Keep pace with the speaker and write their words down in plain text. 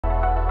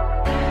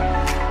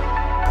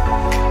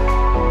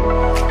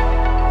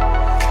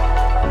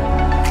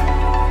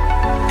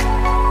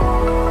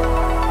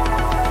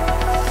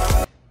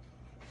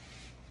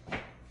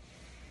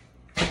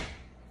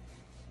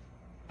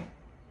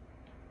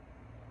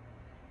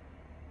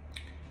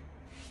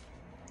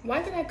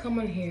Why did I come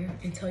on here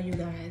and tell you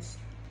guys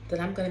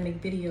that I'm gonna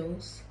make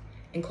videos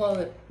and call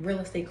it Real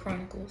Estate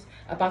Chronicles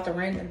about the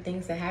random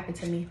things that happen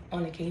to me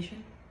on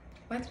occasion?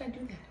 Why did I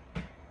do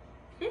that?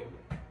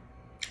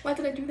 Why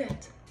did I do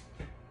that?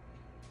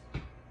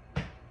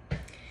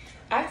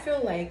 I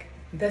feel like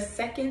the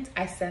second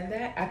I said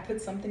that, I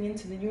put something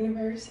into the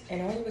universe,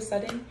 and all of a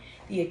sudden,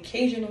 the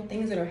occasional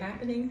things that are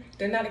happening,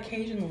 they're not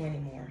occasional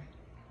anymore.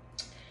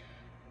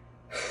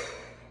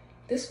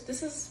 It's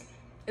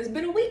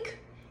been a week.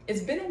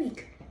 It's been a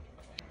week.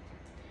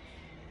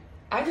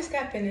 I just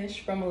got finished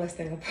from a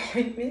listing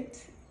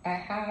appointment. I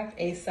have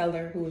a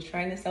seller who was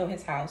trying to sell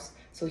his house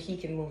so he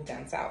can move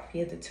down south. He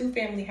has a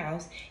 2-family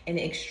house in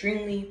an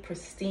extremely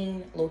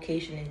pristine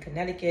location in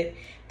Connecticut.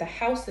 The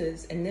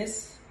houses in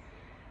this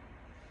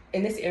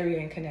area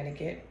in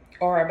Connecticut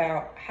are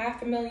about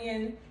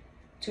 $500,000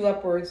 to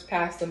upwards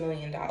past $1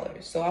 million.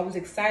 So I was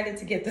excited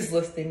to get this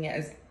listing,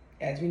 as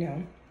you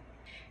know.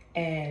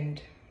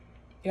 And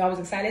I was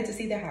excited to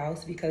see the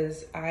house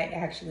because I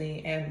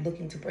actually am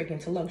looking to break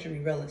into luxury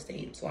real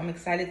estate. So I'm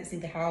excited to see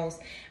the house.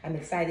 I'm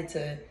excited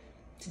to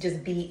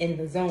just be in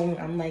the zone.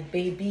 I'm like,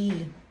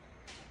 baby,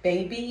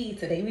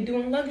 today we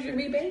doing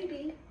luxury,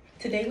 baby.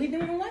 Today we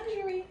doing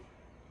luxury.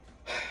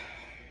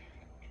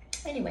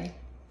 Anyway,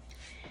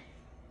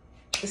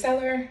 the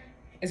seller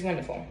is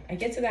wonderful. I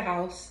get to the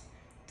house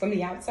from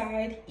the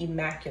outside,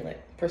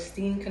 immaculate,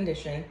 pristine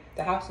condition.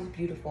 The house is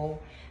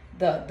beautiful.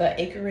 The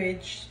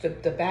acreage, the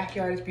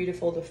backyard is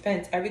beautiful. The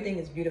fence, everything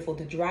is beautiful.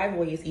 The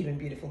driveway is even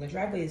beautiful. The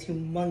driveway is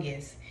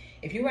humongous.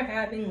 If you were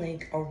having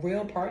like a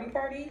real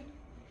party,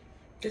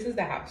 this is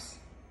the house.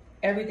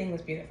 Everything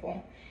was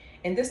beautiful.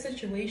 In this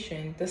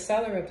situation, the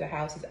seller of the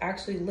house is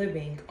actually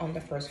living on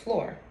the first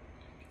floor,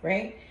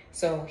 right?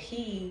 So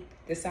he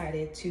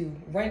decided to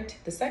rent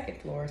the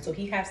second floor. So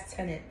he has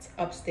tenants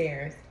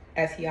upstairs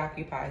as he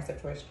occupies the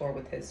first floor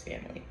with his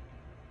family.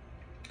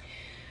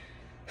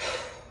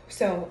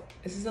 So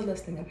this is a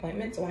listing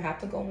appointment, so I have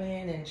to go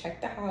in and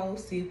check the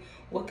house, see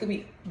what could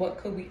we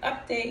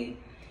update,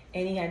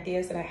 any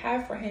ideas that I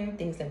have for him,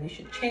 things that we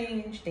should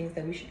change, things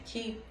that we should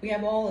keep. We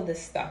have all of this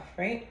stuff,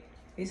 right?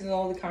 These are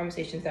all the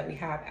conversations that we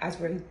have as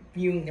we're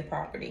viewing the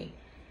property.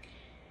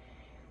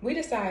 We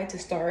decide to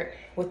start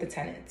with the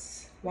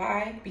tenants.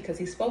 Why? Because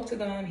he spoke to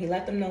them, he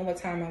let them know what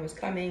time I was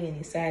coming, and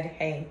he said,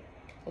 hey,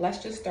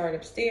 let's just start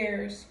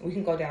upstairs. We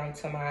can go down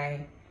to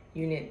my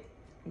unit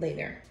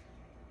later,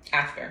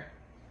 after.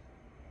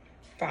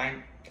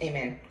 Fine,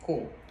 amen,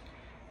 cool.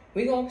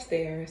 We go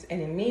upstairs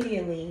and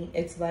immediately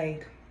it's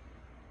like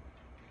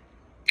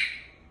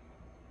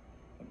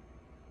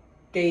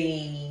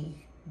they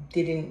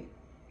didn't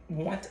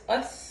want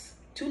us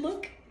to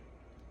look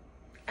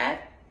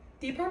at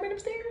the apartment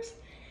upstairs.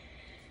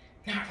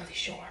 Not really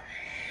sure.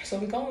 So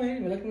we go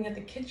in, we're looking at the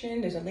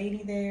kitchen. There's a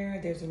lady there.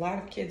 There's a lot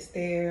of kids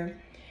there.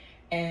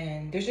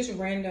 And there's just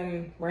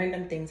random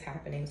things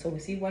happening. So we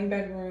see one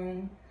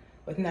bedroom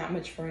with not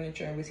much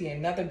furniture. We see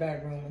another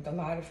bedroom with a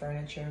lot of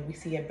furniture. We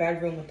see a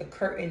bedroom with a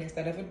curtain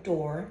instead of a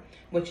door,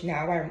 which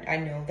now I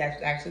know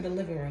that's actually the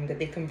living room that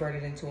they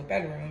converted into a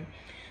bedroom.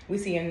 We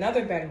see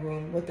another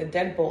bedroom with a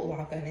deadbolt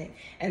lock on it,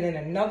 and then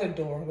another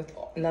door with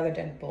another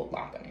deadbolt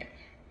lock on it.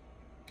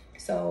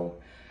 So,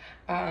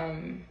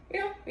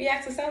 we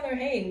asked the seller,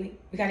 hey,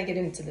 we got to get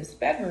into this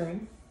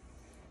bedroom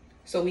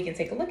so we can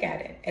take a look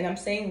at it. And I'm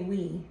saying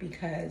we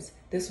because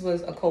this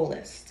was a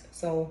co-list.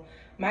 So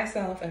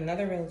myself and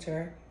another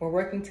realtor were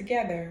working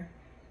together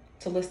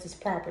to list this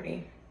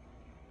property.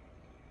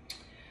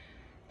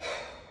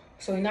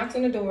 So he knocks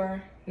on the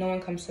door. No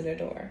one comes to the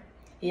door.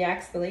 He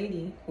asks the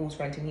lady who's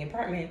renting the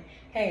apartment,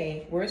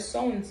 hey, where's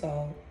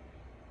so-and-so?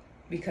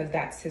 Because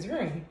that's his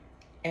room.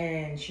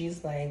 And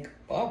she's like,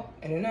 oh,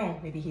 I don't know.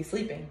 Maybe he's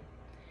sleeping.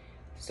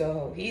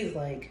 So he's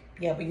like,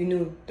 yeah, but you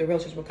knew the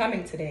realtors were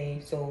coming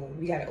today, so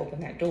we got to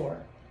open that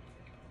door.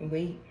 We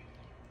wait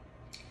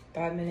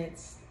 5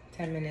 minutes,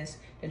 10 minutes,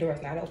 the door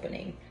is not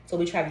opening. So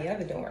we try the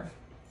other door.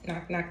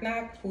 Knock, knock,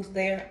 knock. Who's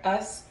there?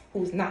 Us.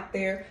 Who's not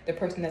there? The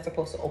person that's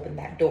supposed to open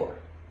that door.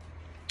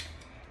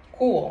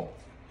 Cool.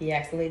 He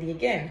asked the lady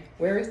again,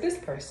 where is this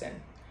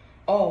person?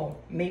 Oh,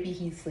 maybe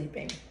he's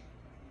sleeping.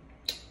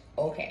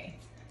 Okay.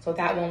 So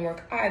that won't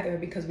work either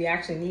because we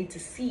actually need to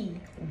see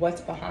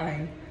what's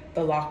behind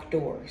the locked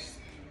doors.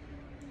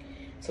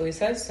 So he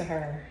says to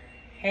her,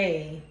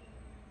 hey,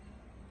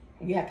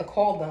 you have to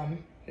call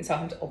them and tell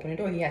him to open the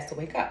door. He has to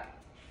wake up.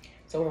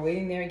 So we're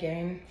waiting there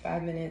again,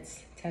 5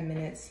 minutes, 10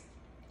 minutes,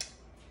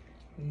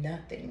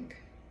 nothing,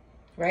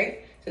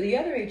 right? So the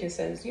other agent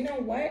says, you know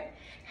what?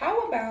 How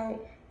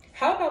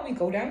about we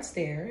go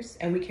downstairs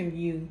and we can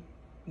view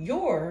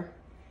your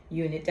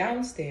unit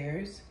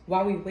downstairs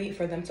while we wait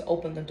for them to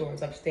open the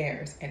doors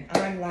upstairs. And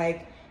I'm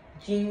like,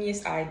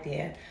 genius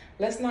idea.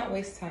 Let's not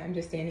waste time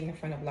just standing in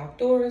front of locked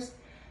doors.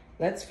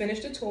 Let's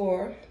finish the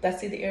tour.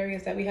 Let's see the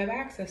areas that we have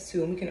access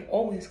to, and we can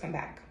always come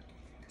back.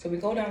 So we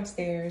go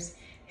downstairs.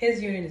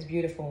 His unit is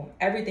beautiful.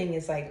 Everything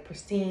is like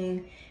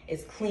pristine.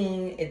 It's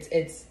clean.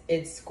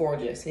 It's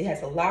gorgeous. He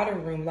has a lot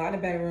of room, a lot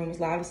of bedrooms,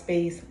 a lot of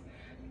space.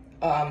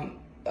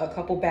 a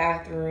couple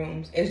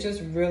bathrooms. It's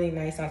just really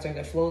nice downstairs.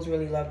 The flow is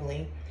really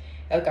lovely.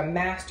 Like a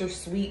master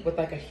suite with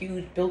like a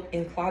huge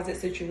built-in closet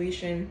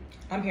situation.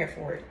 I'm here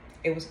for it.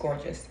 It was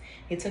gorgeous.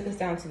 He took us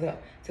down to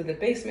the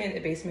basement.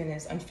 The basement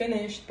is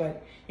unfinished,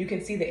 but you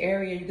can see the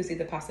area. You can see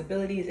the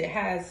possibilities. It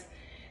has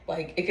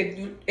like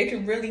it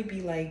could really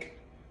be like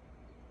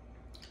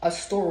a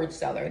storage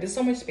cellar. There's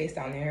so much space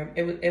down there.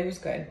 It was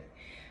good.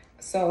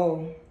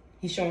 So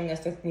he's showing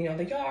us the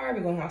yard.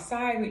 We're going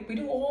outside. We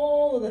do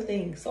all of the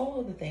things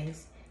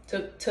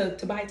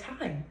to buy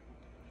time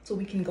so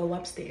we can go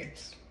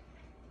upstairs.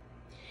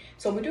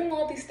 So we're doing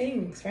all these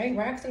things, right?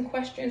 We're asking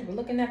questions. We're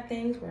looking at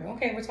things. We're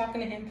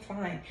talking to him.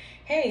 Fine.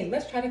 Hey,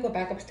 let's try to go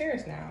back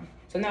upstairs now.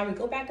 So now we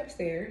go back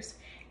upstairs.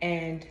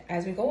 And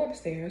as we go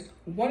upstairs,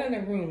 one of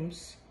the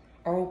rooms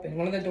are open.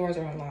 One of the doors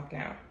are unlocked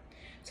now.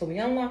 So we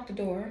unlock the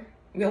door.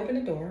 We open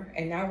the door.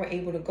 And now we're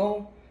able to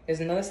go. There's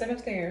another set of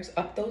stairs,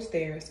 up those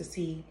stairs to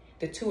see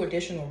the 2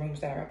 additional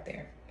rooms that are up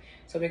there.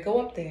 So we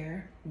go up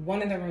there.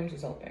 One of the rooms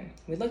is open.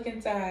 We look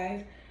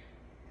inside.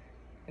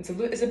 It's a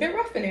bit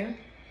rough in there.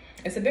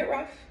 It's a bit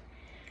rough.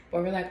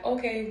 But we're like,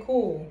 okay,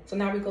 cool. So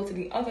now we go to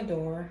the other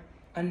door,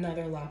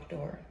 another locked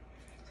door.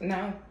 So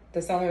now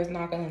the seller is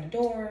knocking on the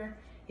door.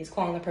 He's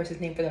calling the person's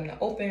name for them to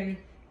open.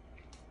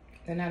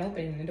 They're not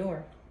opening the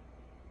door.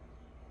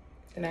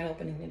 They're not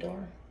opening the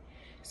door.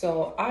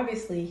 So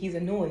obviously he's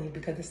annoyed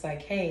because it's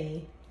like,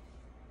 hey,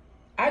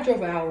 I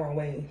drove an hour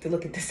away to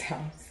look at this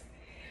house.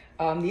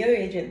 The other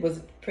agent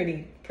was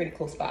pretty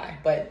close by,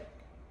 but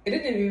it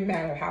didn't even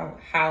matter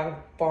how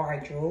far I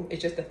drove.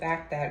 It's just the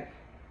fact that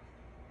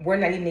we're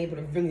not even able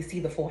to really see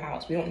the full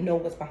house. We don't know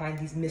what's behind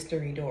these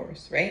mystery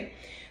doors, right?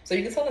 So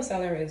you can tell the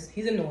seller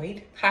he's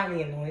annoyed,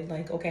 highly annoyed.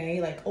 Like, okay,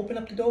 like open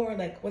up the door.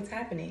 Like, what's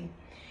happening?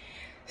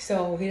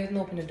 So he doesn't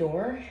open the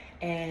door,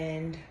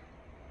 and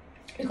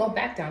we go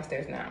back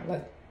downstairs now.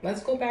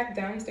 Let's go back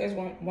downstairs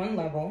one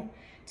level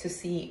to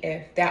see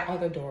if that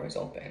other door is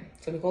open.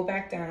 So we go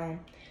back down.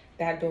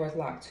 That door is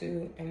locked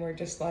too, and we're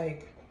just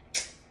like,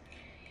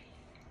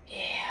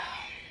 yeah.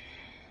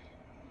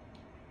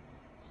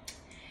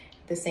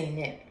 This ain't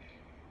it.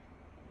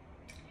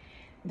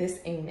 This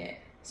ain't it.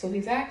 So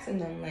he's asking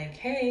them like,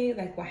 hey,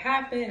 like what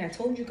happened? I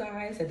told you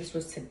guys that this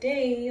was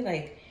today.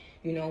 Like,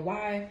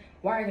 why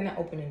are they not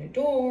opening the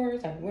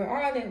doors? Like, where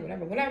are they?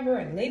 Whatever.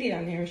 And the lady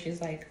down there,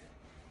 she's like,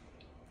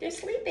 they're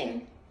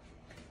sleeping.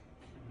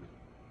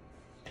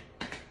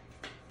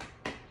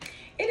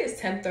 It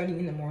is 10:30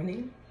 in the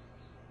morning.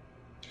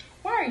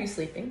 Why are you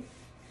sleeping?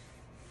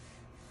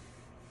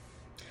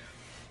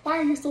 Why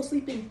are you still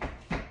sleeping?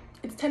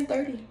 It's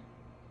 10:30.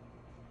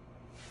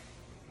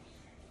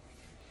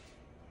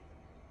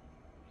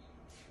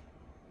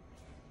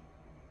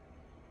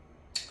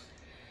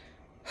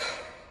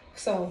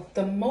 So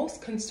the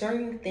most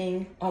concerning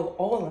thing of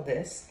all of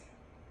this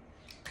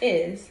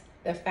is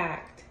the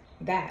fact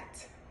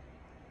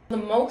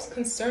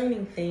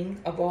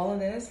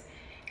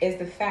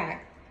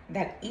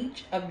that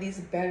each of these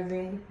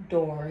bedroom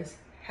doors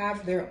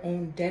have their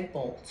own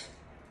deadbolt.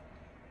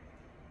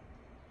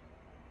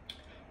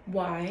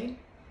 Why?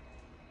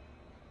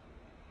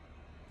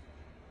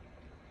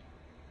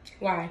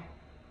 Why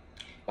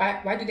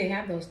do they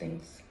have those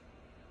things?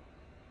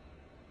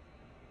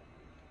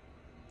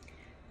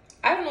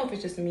 I don't know if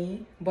it's just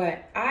me,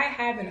 but I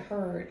haven't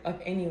heard of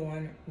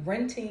anyone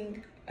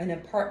renting an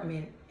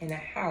apartment in a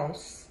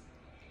house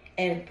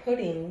and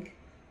putting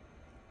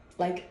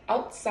like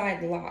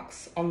outside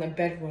locks on the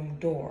bedroom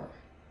door.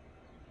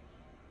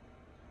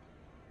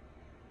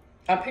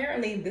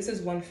 Apparently this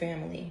is one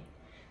family.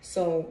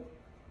 So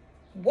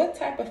what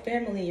type of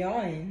family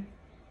y'all in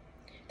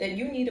that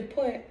you need to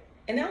put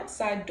an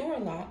outside door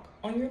lock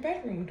on your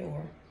bedroom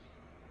door?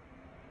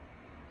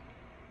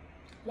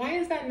 Why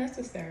is that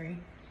necessary?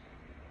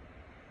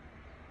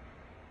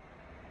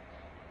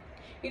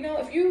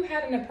 If you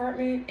had an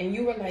apartment and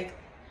you were like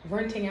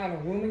renting out a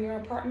room in your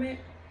apartment,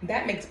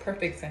 that makes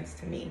perfect sense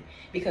to me,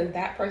 because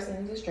that person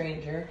is a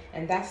stranger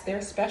and that's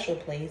their special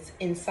place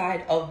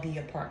inside of the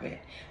apartment.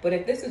 But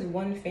if this is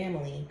one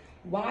family,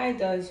 why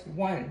does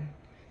 1,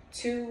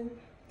 2,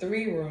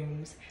 3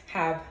 rooms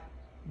have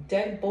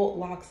deadbolt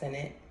locks in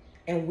it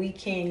and we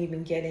can't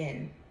even get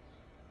in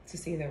to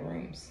see their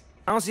rooms?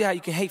 I don't see how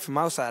you can hate from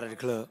outside of the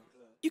club.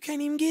 You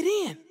can't even get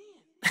in.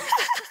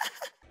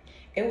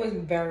 It was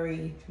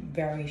very,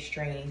 very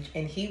strange.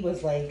 And he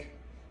was like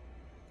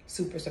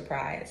super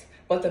surprised.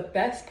 But the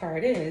best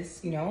part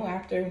is,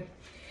 after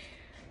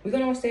we go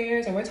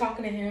downstairs and we're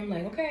talking to him,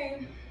 like,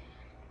 okay,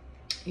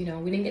 we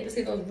didn't get to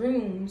see those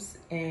rooms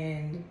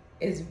and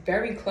it's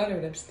very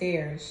cluttered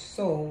upstairs.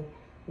 So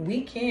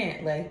we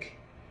can't,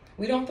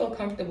 we don't feel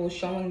comfortable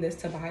showing this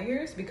to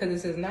buyers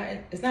because it's not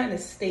in a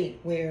state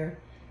where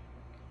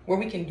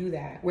we can do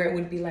that, where it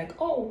would be like,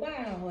 oh,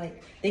 wow,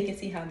 like they can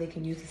see how they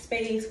can use the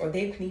space, or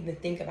they can even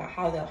think about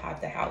how they'll have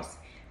the house.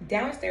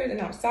 Downstairs and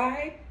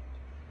outside,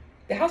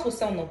 the house will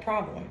sell no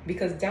problem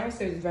because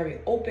downstairs is very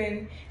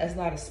open, has a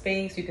lot of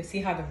space. You can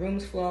see how the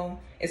rooms flow.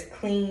 It's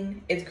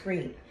clean, it's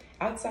great.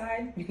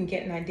 Outside, you can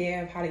get an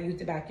idea of how to use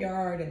the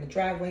backyard and the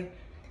driveway.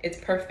 It's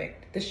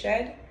perfect. The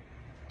shed,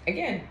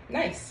 again,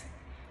 nice.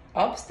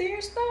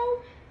 Upstairs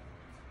though,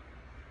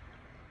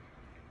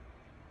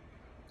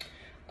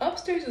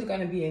 upstairs is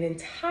gonna be an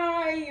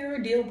entire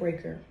deal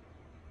breaker.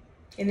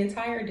 An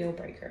entire deal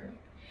breaker.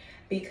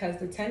 Because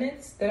the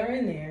tenants that are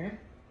in there,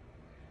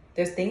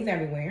 there's things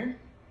everywhere.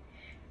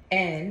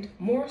 And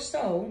more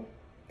so,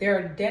 there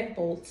are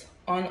deadbolts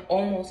on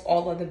almost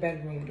all of the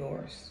bedroom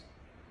doors.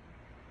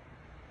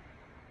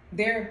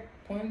 There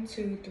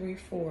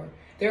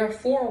are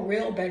 4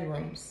 real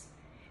bedrooms.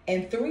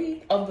 And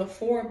 3 of the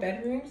 4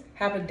 bedrooms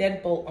have a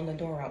deadbolt on the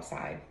door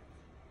outside.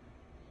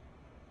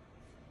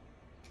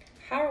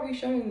 How are we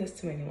showing this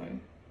to anyone?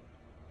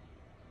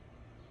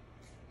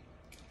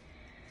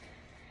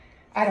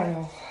 I don't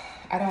know.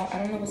 I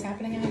don't know what's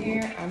happening out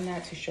here. I'm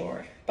not too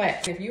sure.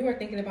 But if you are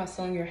thinking about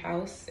selling your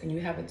house and you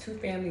have a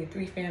 2-family, a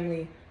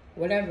 3-family,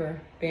 whatever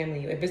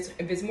family, if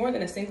it's more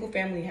than a single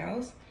family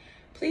house,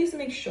 please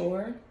make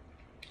sure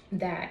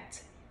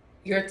that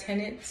your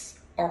tenants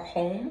are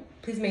home.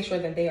 Please make sure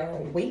that they are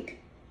awake.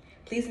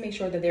 Please make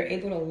sure that they're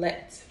able to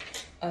let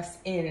us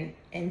in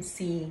and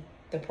see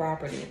the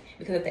property.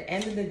 Because at the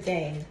end of the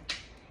day,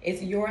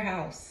 it's your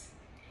house.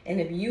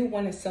 And if you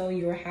want to sell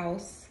your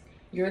house,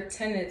 your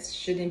tenants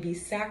shouldn't be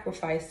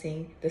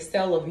sacrificing the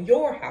sale of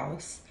your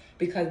house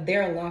because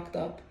they're locked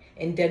up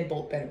in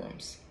deadbolt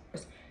bedrooms.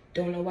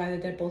 Don't know why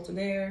the deadbolts are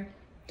there.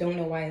 Don't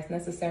know why it's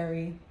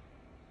necessary.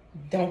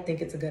 Don't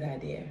think it's a good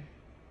idea.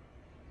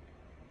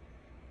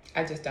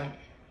 I just don't.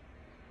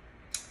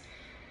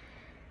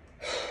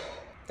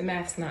 The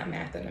math's not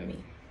mathing to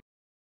me.